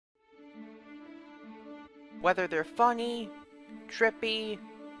Whether they're funny, trippy,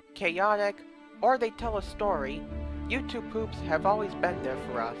 chaotic, or they tell a story, YouTube poops have always been there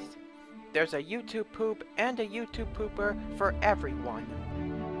for us. There's a YouTube poop and a YouTube pooper for everyone.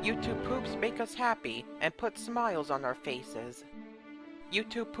 YouTube poops make us happy and put smiles on our faces.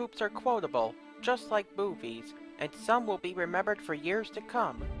 YouTube poops are quotable, just like movies, and some will be remembered for years to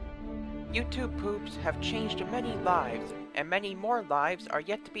come. YouTube poops have changed many lives, and many more lives are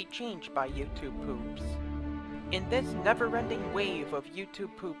yet to be changed by YouTube poops. In this never-ending wave of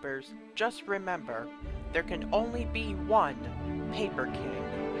YouTube poopers, just remember, there can only be one Paper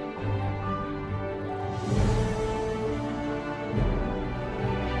King.